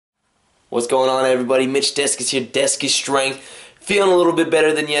What's going on, everybody? Mitch Deskis here, Deskis Strength. Feeling a little bit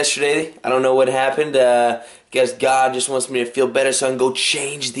better than yesterday. I don't know what happened. Guess God just wants me to feel better so I can go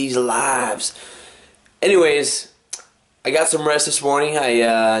change these lives. Anyways, I got some rest this morning.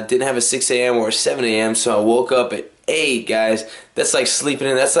 I didn't have a 6 a.m. or a 7 a.m., so I woke up at 8, guys. That's like sleeping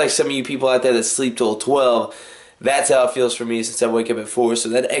in. That's like some of you people out there that sleep till 12. That's how it feels for me since I wake up at 4. So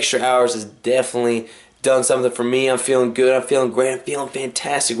that extra hours has definitely done something for me. I'm feeling good. I'm feeling great. I'm feeling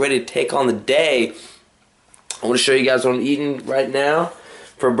fantastic. Ready to take on the day. I want to show you guys what I'm eating right now.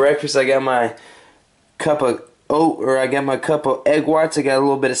 For breakfast, I got my cup of egg whites. I got a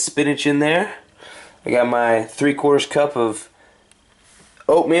little bit of spinach in there. I got my 3/4 cup of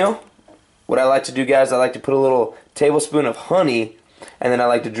oatmeal. What I like to do, guys, I like to put a little tablespoon of honey, and then I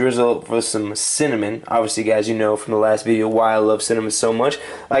like to drizzle with some cinnamon. Obviously, guys, you know from the last video why I love cinnamon so much.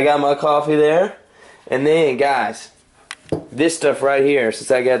 I got my coffee there. And then, guys, this stuff right here,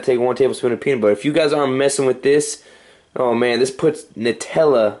 since I got to take 1 tablespoon of peanut butter, if you guys aren't messing with this, oh man, this puts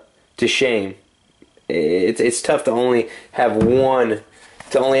Nutella to shame. It's tough to only have one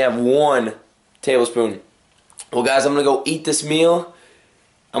tablespoon. Well, guys, I'm gonna go eat this meal.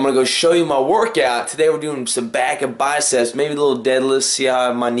 I'm gonna go show you my workout. Today we're doing some back and biceps, maybe a little deadlifts, see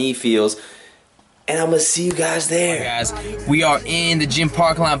how my knee feels. And I'm gonna see you guys there. Right, guys, we are in the gym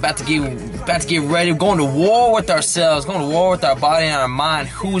parking lot, about to get ready. We're going to war with ourselves, going to war with our body and our mind.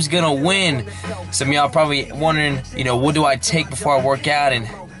 Who's gonna win? Some of y'all probably wondering, you know, what do I take before I work out? And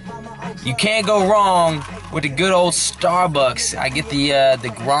you can't go wrong with the good old Starbucks. I get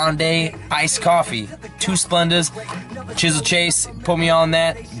the Grande iced coffee, 2 Splendas, Chisel Chase, put me on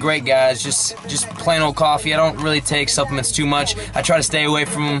that. Great, guys, just plain old coffee. I don't really take supplements too much. I try to stay away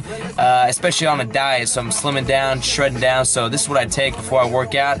from them, especially on a diet, so I'm slimming down, shredding down, so this is what I take before I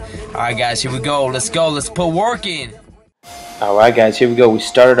work out. Alright, guys, here we go. Let's put work in. Alright, guys, here we go. We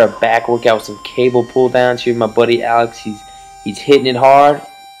started our back workout with some cable pull downs. Here's my buddy Alex. He's hitting it hard.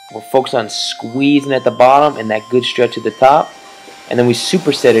 We're focused on squeezing at the bottom and that good stretch at the top. And then we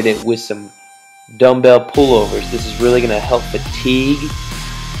supersetted it with some dumbbell pullovers. This is really going to help fatigue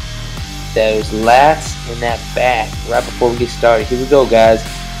those lats and that back right before we get started. Here we go, guys.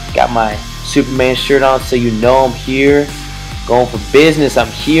 Got my Superman shirt on so you know I'm here. Going for business.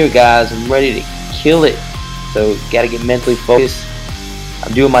 I'm here, guys. I'm ready to kill it. So got to get mentally focused.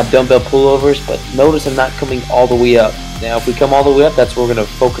 I'm doing my dumbbell pullovers, but notice I'm not coming all the way up. Now if we come all the way up, that's where we're going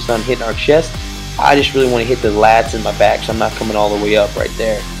to focus on hitting our chest. I just really want to hit the lats in my back, so I'm not coming all the way up right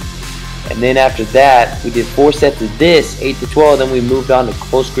there. And then after that, we did 4 sets of this, 8 to 12, then we moved on to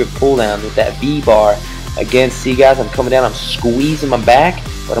close grip pull down with that V-bar. Again, see guys, I'm coming down, I'm squeezing my back,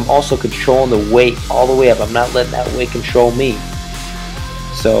 but I'm also controlling the weight all the way up. I'm not letting that weight control me.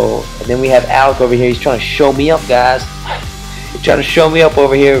 So, and then we have Alec over here, he's trying to show me up, guys. He's trying to show me up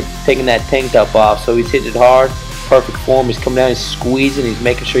over here, taking that tank top off. So he's hitting it hard, perfect form. He's coming down, he's squeezing, he's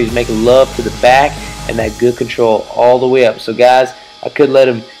making sure he's making love to the back and that good control all the way up. So guys, I couldn't let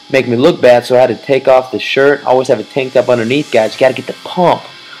him make me look bad, so I had to take off the shirt. I always have a tank top underneath, guys. You got to get the pump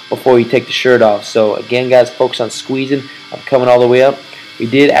before you take the shirt off. So again, guys, focus on squeezing. I'm coming all the way up. We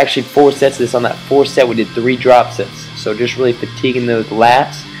did actually 4 sets of this. On that 4th set, we did 3 drop sets. So just really fatiguing those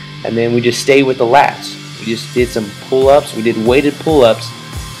lats, and then we just stayed with the lats. We just did some pull-ups. We did weighted pull-ups.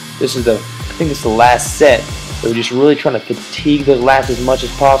 This is I think it's the last set. So we're just really trying to fatigue those lats as much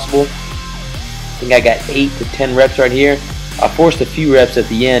as possible. I think I got 8 to 10 reps right here. I forced a few reps at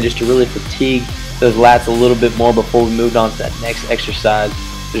the end just to really fatigue those lats a little bit more before we moved on to that next exercise.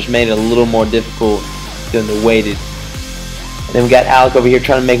 Just made it a little more difficult than the weighted. And then we got Alec over here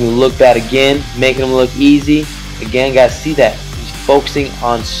trying to make me look bad again, making him look easy. Again, guys, see that? He's focusing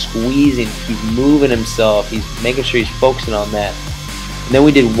on squeezing. He's moving himself. He's making sure he's focusing on that. And then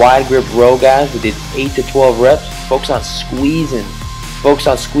we did wide grip row, guys. We did 8 to 12 reps. Focus on squeezing. Focus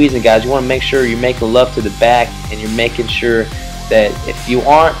on squeezing, guys. You want to make sure you're making love to the back, and you're making sure that if you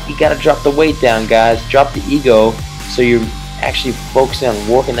aren't, you got to drop the weight down, guys. Drop the ego so you're actually focusing on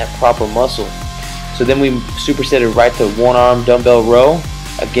working that proper muscle. So then we supersetted right to 1-arm dumbbell row.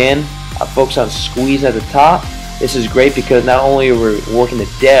 Again, I focus on squeezing at the top. This is great because not only are we working the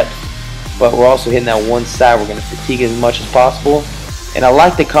depth, but we're also hitting that one side. We're going to fatigue as much as possible. And I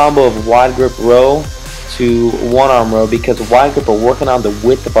like the combo of wide grip row to 1-arm row because wide grip are working on the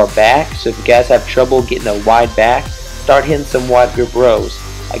width of our back. So if you guys have trouble getting a wide back, start hitting some wide grip rows.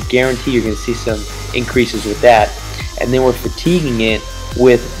 I guarantee you're going to see some increases with that. And then we're fatiguing it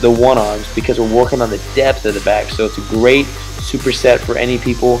with the 1-arms because we're working on the depth of the back. So it's a great superset for any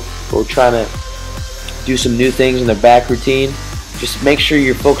people who are trying to do some new things in their back routine. Just make sure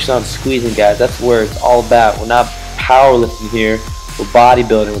you're focused on squeezing, guys. That's where it's all about. We're not powerlifting here. We're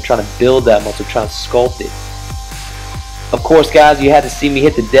bodybuilding. We're trying to build that muscle. We're trying to sculpt it. Of course, guys, you had to see me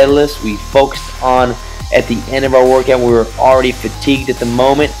hit the deadlifts. We focused on, at the end of our workout, we were already fatigued at the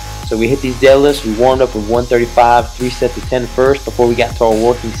moment. So we hit these deadlifts. We warmed up with 135, 3 sets of 10 first before we got to our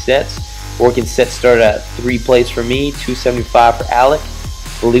working sets. Working sets started at 3 plates for me, 275 for Alec.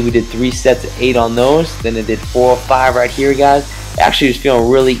 I believe we did 3 sets of 8 on those. Then I did 4 or 5 right here, guys. Actually, it was feeling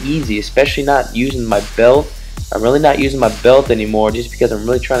really easy, especially not using my belt. I'm really not using my belt anymore just because I'm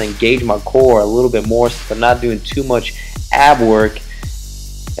really trying to engage my core a little bit more since I'm not doing too much ab work.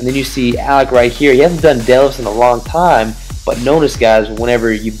 And then you see Alec right here. He hasn't done deadlifts in a long time, but notice, guys,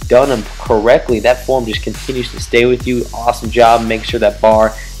 whenever you've done them correctly, that form just continues to stay with you. Awesome job. Make sure that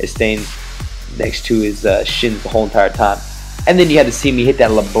bar is staying next to his shins the whole entire time. And then you had to see me hit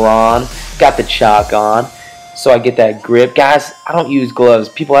that LeBron. Got the chalk on, so I get that grip. Guys, I don't use gloves.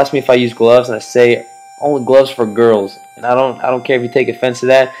 People ask me if I use gloves, and I say only gloves for girls. And I don't care if you take offense to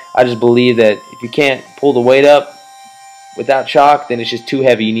that. I just believe that if you can't pull the weight up without chalk, then it's just too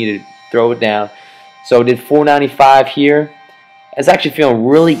heavy. You need to throw it down. So I did 495 here. It's actually feeling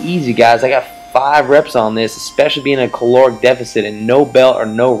really easy, guys. I got 5 reps on this, especially being in a caloric deficit and no belt or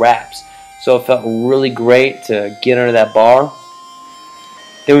no wraps. So it felt really great to get under that bar.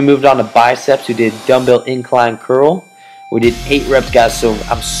 Then we moved on to biceps. We did dumbbell incline curl. We did 8 reps, guys, so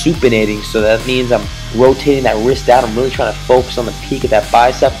I'm supinating. So that means I'm rotating that wrist out. I'm really trying to focus on the peak of that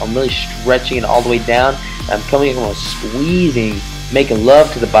bicep. I'm really stretching it all the way down. I'm coming in and squeezing, making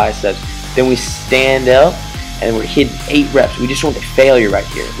love to the biceps. Then we stand up and we're hitting 8 reps. We just want the failure right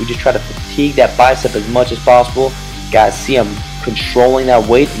here. We just try to fatigue that bicep as much as possible. Guys, see, I'm controlling that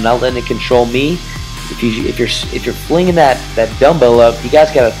weight. I'm not letting it control me. If you're flinging that dumbbell up, you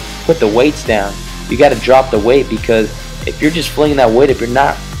guys gotta put the weights down. You gotta drop the weight, because if you're just flinging that weight, if you're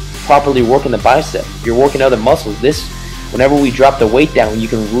not properly working the bicep, you're working other muscles. Whenever we drop the weight down, you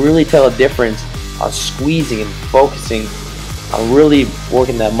can really tell a difference on squeezing and focusing on really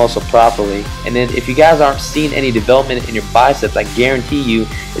working that muscle properly. And then if you guys aren't seeing any development in your biceps, I guarantee you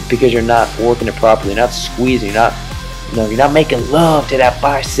it's because you're not working it properly. You're not squeezing. You're not making love to that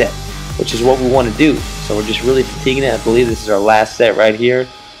bicep, which is what we want to do. So we're just really fatiguing it. I believe this is our last set right here.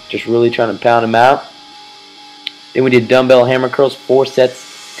 Just really trying to pound them out. Then we did dumbbell hammer curls, 4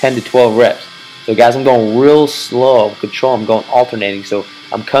 sets, 10 to 12 reps. So guys, I'm going real slow, control. I'm going alternating. So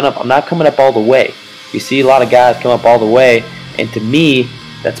I'm not coming up all the way. You see a lot of guys come up all the way, and to me,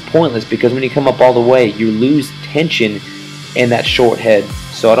 that's pointless, because when you come up all the way, you lose tension in that short head.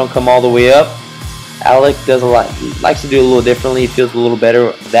 So I don't come all the way up. Alec does a lot. He likes to do it a little differently. He feels a little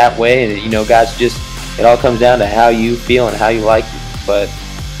better that way. And guys, it all comes down to how you feel and how you like it. But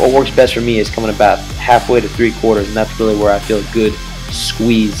what works best for me is coming about halfway to 3/4, and that's really where I feel a good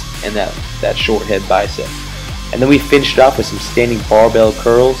squeeze in that short head bicep. And then we finished off with some standing barbell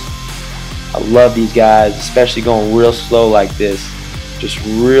curls. I love these guys, especially going real slow like this. Just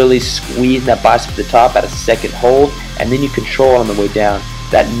really squeezing that bicep at the top at a second hold, and then you control it on the way down.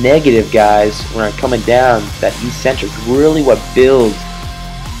 That negative, guys, when I'm coming down, that eccentric, really what builds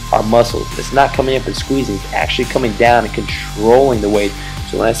our muscles. It's not coming up and squeezing, it's actually coming down and controlling the weight.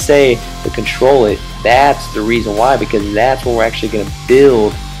 So when I say to control it, that's the reason why, because that's when we're actually going to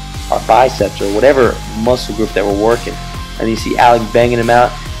build our biceps or whatever muscle group that we're working. And you see Alec banging them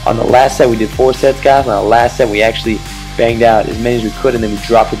out. On the last set, we did 4 sets, guys. On the last set, we actually banged out as many as we could, and then we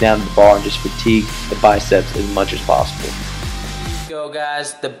dropped it down to the bar and just fatigued the biceps as much as possible. Go,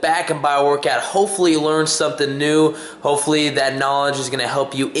 guys, the back and bi workout. Hopefully you learned something new. Hopefully that knowledge is going to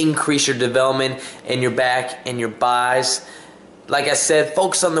help you increase your development in your back and your bis. Like I said,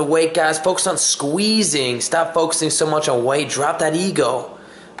 focus on the weight, guys. Focus on squeezing. Stop focusing so much on weight. Drop that ego.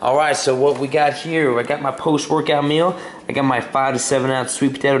 Alright, so what we got here, I got my post-workout meal. I got my 5 to 7 ounce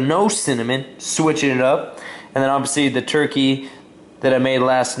sweet potato, no cinnamon, switching it up. And then obviously the turkey that I made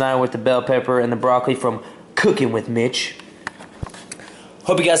last night with the bell pepper and the broccoli from Cooking with Mitch.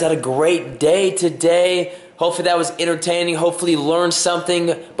 Hope you guys had a great day today. Hopefully that was entertaining. Hopefully you learned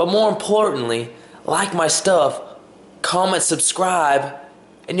something. But more importantly, like my stuff, comment, subscribe,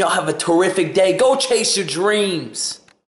 and y'all have a terrific day. Go chase your dreams.